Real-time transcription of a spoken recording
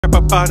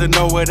step up out of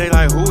nowhere, they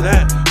like, who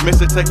that?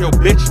 Mister, take your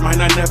bitch, might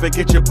not never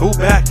get your boo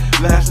back.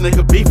 Last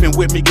nigga beefing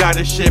with me, got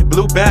his shit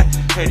blew back.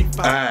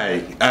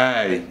 85.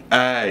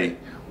 Ay,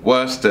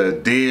 what's the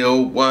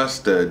deal? What's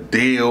the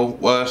deal?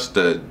 What's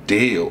the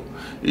deal?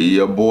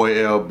 Your boy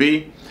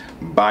LB,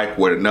 back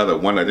with another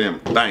one of them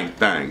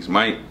things,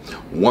 mate.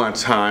 One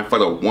time for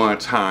the one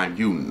time,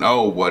 you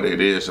know what it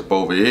is up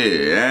over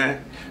here, eh?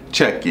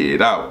 Check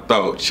it out,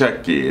 though,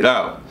 check it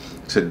out.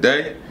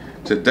 Today,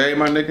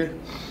 my nigga,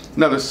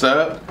 another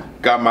sub,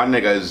 got my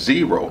nigga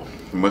Zero,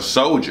 my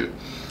soldier.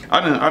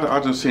 I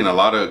done seen a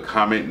lot of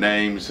comment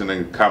names in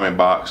the comment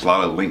box, a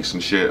lot of links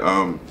and shit.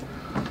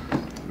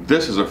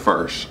 This is a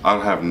first. I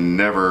have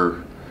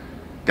never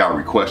got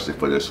requested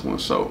for this one,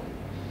 so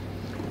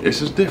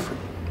this is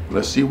different.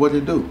 Let's see what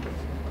it do.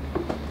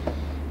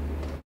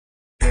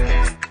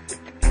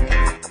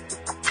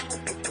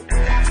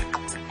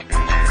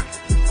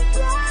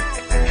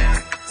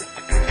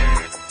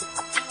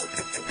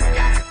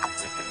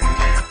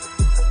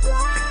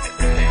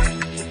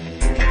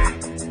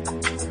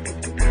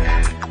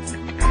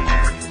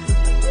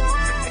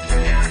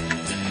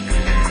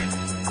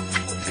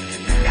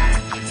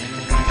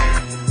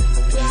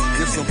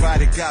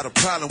 Somebody got a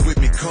problem with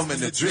me, come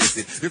and address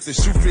it. If the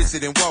shoe fits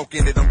it and walk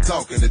in it, I'm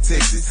talking to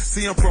Texas.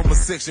 See, I'm from a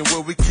section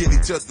where we kill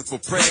each other for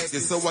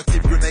practice. So I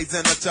keep grenades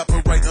and I chop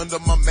it right under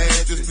my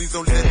mattress. Please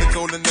don't let the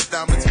gold and the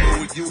diamonds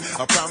fool you.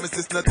 I promise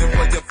it's nothing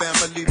for your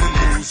family to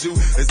lose you.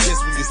 It's just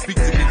when you speak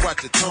to me,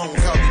 watch your tone.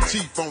 Call me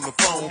chief on the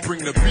phone,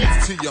 bring the beef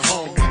to your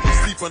home. You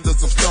sleep under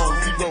some stones,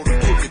 zero to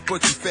cook it,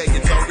 but you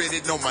faggots already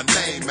know my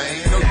name, man.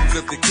 Know you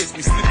live to catch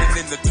me slipping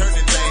in the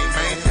turning lane,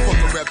 man. Fuck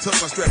a rap, tuck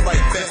my strap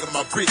right back of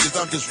my bridges.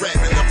 I'm just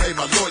rapping. I pay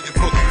my lawyer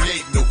for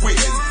creating the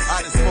witness.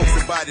 I done smoked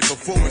somebody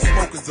before and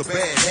smoking's a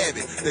bad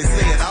habit. They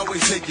say it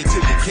always take you to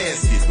the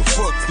casket, but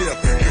fuck them,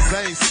 cause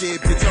I ain't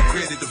scared, bitch, I'm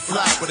ready to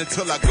fly. But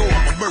until I go,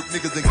 I'ma murk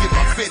niggas and get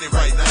my fitted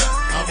right now.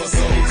 I'm a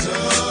soldier.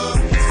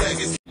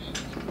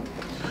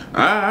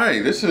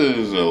 Alright, this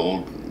is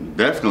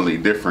definitely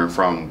different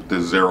from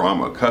the Zero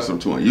I'm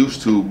accustomed to and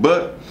used to,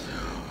 but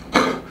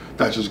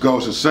that just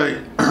goes to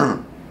say,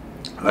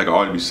 like I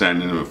always be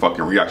saying in the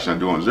fucking reaction I'm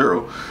doing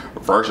Zero,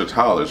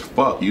 versatile as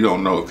fuck. You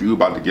don't know if you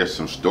about to get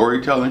some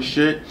storytelling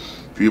shit,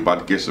 if you about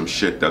to get some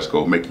shit that's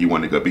gonna make you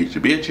want to go beat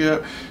your bitch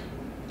up.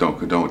 Don't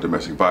condone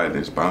domestic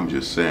violence, but I'm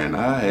just saying,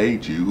 I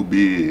hate you,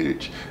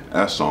 bitch.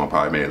 That song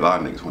probably made a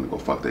lot of niggas want to go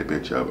fuck their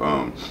bitch up.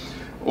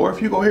 Or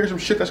if you go hear some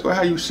shit that's gonna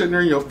have you sitting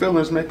there in your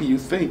feelings, making you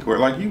think, or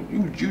like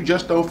you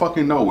just don't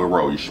fucking know where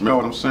roll. You smell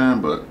what I'm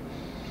saying? But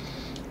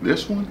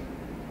this one,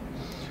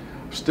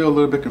 still a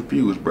little bit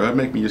confused, bro. It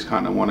make me just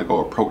kind of want to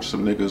go approach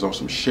some niggas on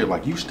some shit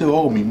like, you still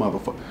owe me,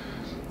 motherfucker.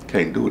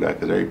 Can't do that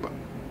because everybody.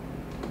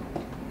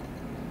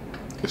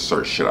 There's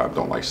certain shit I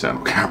don't like saying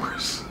on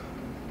cameras.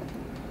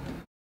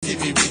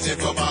 Keep me reaching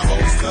for my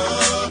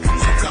holster.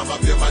 Sometimes I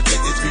feel my dick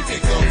is creeping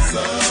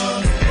closer.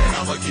 And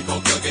I'ma keep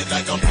on thugging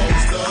like I'm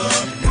poster.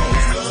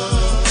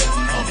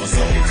 I'm a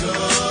soldier.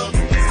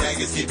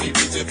 Snaggers keep me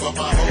reaching for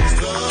my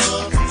holster.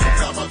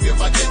 Sometimes I feel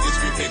my dick is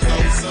creeping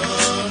closer.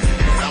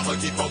 I'ma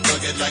keep on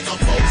thugging like I'm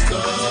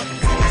poster.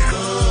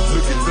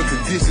 Look at the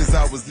conditions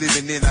I was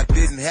living in. I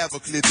didn't have a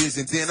clear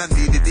vision. Then I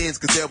needed ends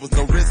cause there was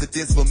no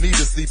residence for me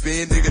to sleep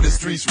in. Nigga, the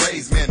streets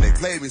raised, man, they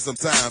play me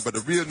sometime, but a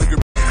real nigga.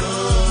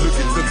 Look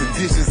at the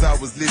conditions I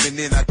was living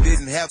in. I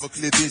didn't have a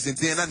clear vision.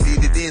 Then I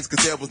needed ends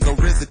cause there was no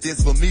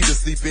residence for me to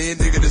sleep in.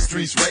 Nigga, the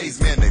streets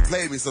raised, man, they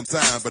play me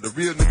sometime, but a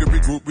real nigga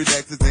regroup,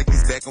 relaxes, and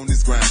he's back on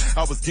this grind.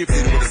 I was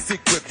gifted with a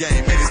sick whip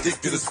game, made his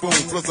dick to the spoon.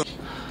 Plus a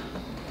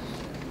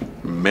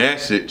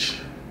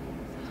Message.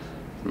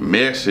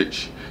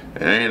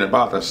 It ain't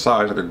about the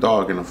size of the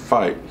dog in a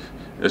fight.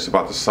 It's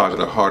about the size of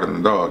the heart of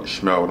the dog. You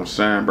smell what I'm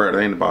saying, bro?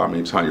 It ain't about how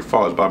many times you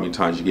fall. It's about how many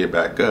times you get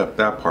back up.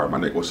 That part, my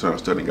nigga, was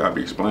understood and gotta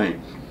be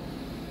explained.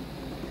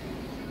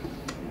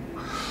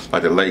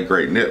 Like the late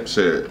great Nip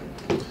said,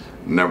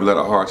 never let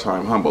a hard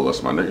time humble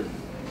us, my nigga.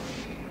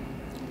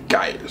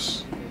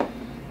 Guys.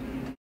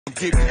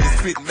 Keep me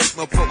spit and make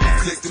my fucking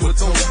click to a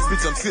tone.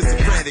 Bitch, I'm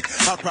schizophrenic.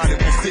 I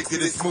probably won't stick to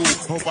this move.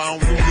 Hope I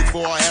don't lose it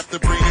before I have to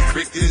bring this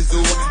brick to this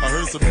door. I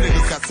heard some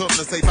niggas got something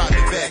to say about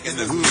me back in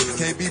the hood.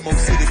 Can't be more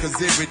city cause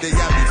every day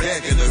I be back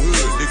in the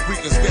hood. If we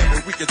can scrap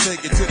it, we can take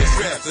it to the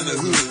straps in the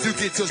hood. You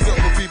get your stuff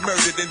will be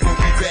murdered and we'll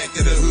be back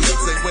in the hood.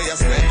 Same way I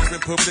smack you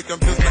in public,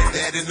 I'm just like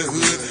that in the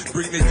hood.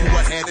 Bringing you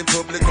a hand in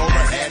public or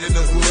a hat in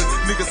the hood.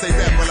 Niggas say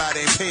rap a lot,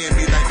 ain't paying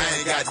me like I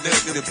ain't got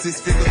nothing. If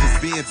 6 figures is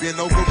being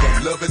bent over,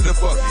 I'm loving the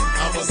fucking.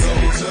 I'm a soldier.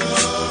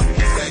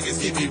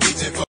 Snaggers keep me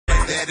reaching for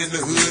like that in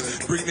the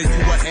hood. Bringing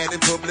you a hand in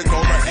public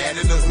or a hat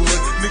in the hood.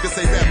 Niggas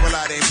say rap a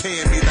lot, ain't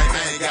paying me like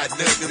I ain't got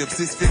nothing. If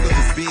 6 figures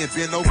is being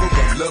bent over,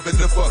 I'm loving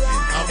the fucking.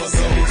 I'm a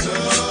soldier.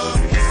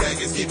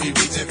 Snaggers keep me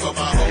reaching for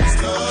my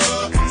holster.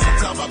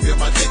 Sometimes I feel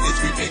my dick is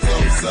creeping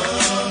closer.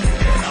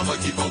 But I'ma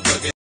keep on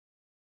thugging.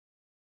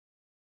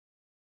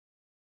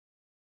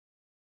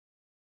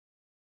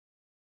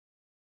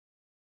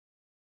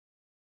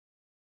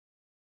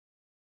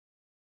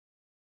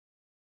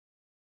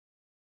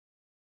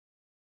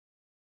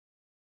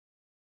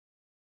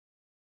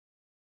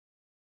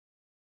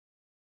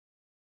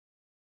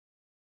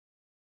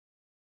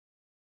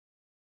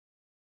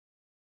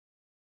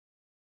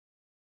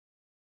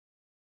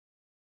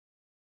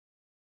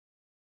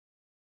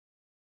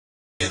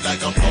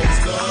 like I'm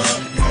poster.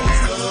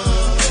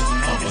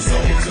 I'm a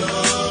soldier.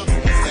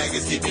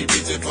 Snaggers keep me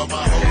reaching for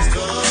my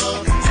holster.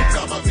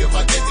 Sometimes I feel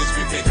my neck is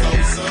creeping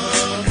closer,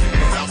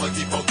 but I'ma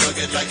keep on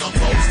thugging like I'm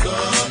poster.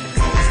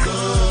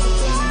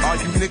 All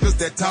you niggas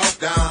that talk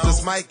down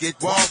just might get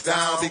walked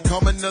down.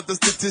 Become another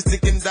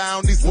statistic and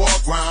down these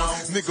walk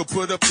rounds. Nigga,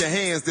 put up your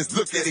hands, just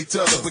look at each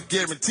other. But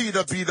guaranteed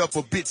I beat up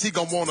a bitch, he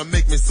gon' wanna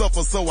make me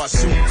suffer, so I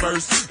shoot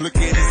first. Look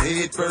at his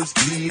head first,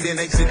 bleeding.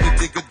 Ain't shit to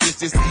dig a ditch,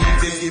 just eating.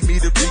 Give me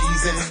the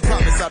reason.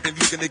 Promise I've been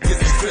looking to get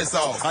some stress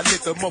off. I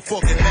let the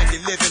motherfucking Mac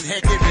 11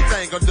 hack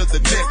everything under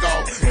the neck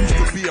off. Used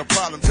to be a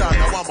problem child,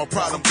 now I'm a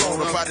problem grown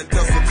up. I done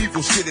done some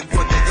evil shit and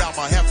one day y'all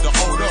might have to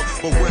own up.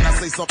 But when I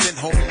say something,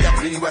 homie, I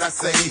mean what I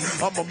say.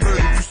 I'ma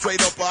murder you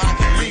straight up, or I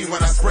can lean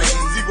when I spray.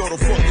 Zero to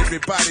fuck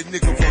everybody,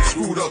 nigga, from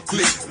screwed up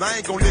click. Now I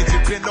ain't gon' let you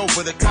bend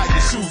over to tie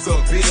your shoes up,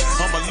 bitch.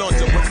 I'm a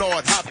launcher,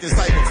 Bernard Hopkins,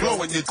 type of blow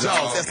in your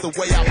jaw. That's the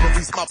way I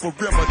police my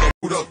perimeter,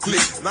 screwed up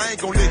click. Now I ain't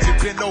gon' let you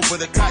bend over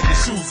to tie your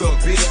shoes up,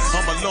 bitch.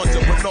 I'm a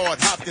launcher,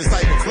 Bernard Hopkins,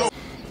 type of blow.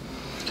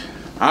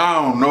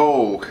 I don't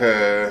know,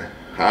 cuz.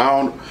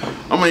 I'm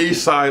an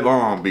East Side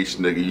Long Beach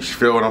nigga. You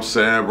feel what I'm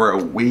saying,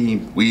 bro? We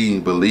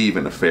believe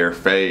in a fair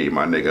fade,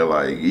 my nigga.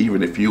 Like,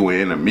 even if you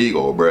in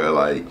Amigo, bro,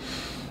 like,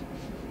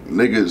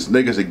 niggas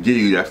will give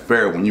you that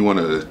fair when you want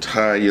to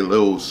tie your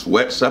little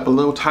sweats up a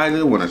little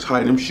tighter, want to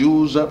tie them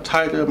shoes up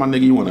tighter, my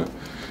nigga. You want to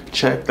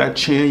check that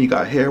chin, you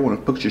got hair, want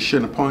to put your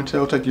shit in a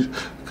ponytail, take your,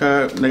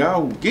 nigga,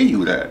 I'll give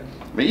you that.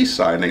 Man, East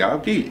Side, nigga, I'll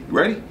give you.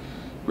 Ready?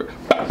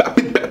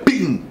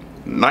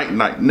 Night,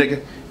 night,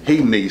 nigga. He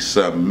needs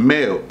some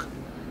milk.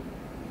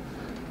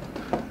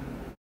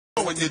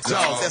 In your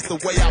jaw, that's the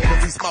way I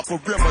police my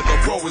perimeter.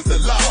 Bro is the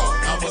law.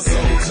 I'm a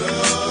soldier.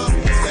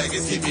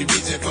 Snaggers keep me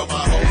reaching for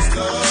my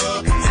holster.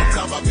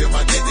 Sometimes I feel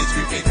my neck is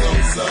creeping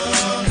closer,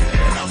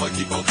 but I'ma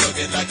keep on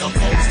thugging like I'm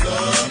poster.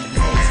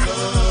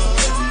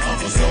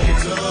 I'm a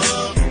soldier.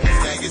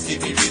 Snaggers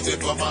keep me reaching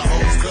for my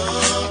holster.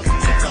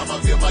 Sometimes I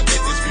feel my neck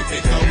is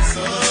creeping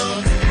closer,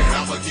 but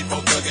I'ma keep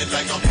on thugging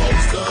like I'm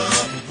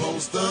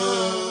poster.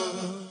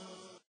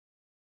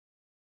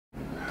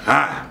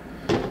 Ah,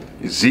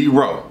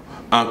 Zero.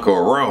 Uncle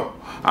Ro,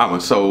 I'm a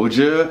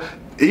soldier.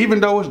 Even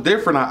though it's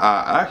different,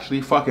 I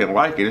actually fucking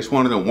like it. It's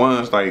one of the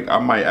ones, like, I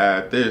might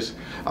add this.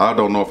 I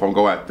don't know if I'm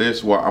gonna add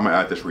this. Well, I'm gonna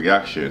add this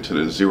reaction to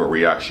the Zero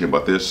reaction.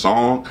 But this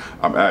song,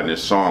 I'm adding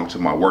this song to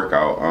my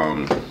workout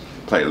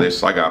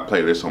playlist. I got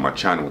playlists on my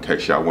channel in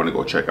case y'all want to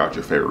go check out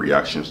your favorite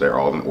reactions. They're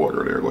all in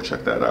order there. Go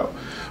check that out.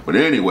 But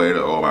anyway,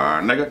 though,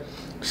 nigga,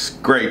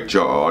 scrape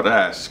y'all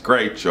that.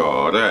 Scrape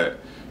y'all that.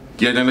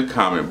 Get in the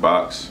comment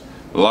box.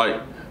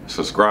 Like.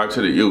 Subscribe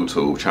to the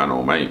YouTube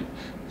channel, man.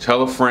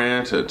 Tell a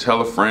friend to tell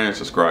a friend,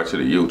 subscribe to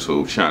the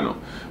YouTube channel.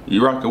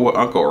 You rockin' with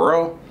Uncle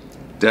Ro?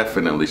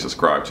 Definitely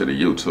subscribe to the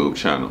YouTube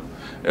channel.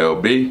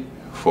 LB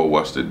for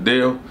What's the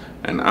Deal?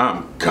 And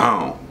I'm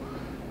gone.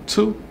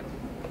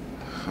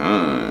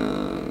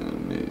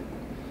 200.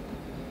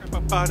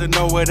 Out of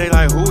nowhere, they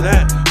like, who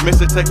that?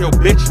 Mr. Take your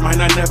bitch, might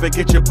not never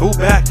get your boo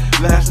back.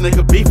 Last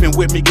nigga beefing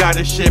with me, got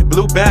his shit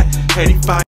blew back. 85.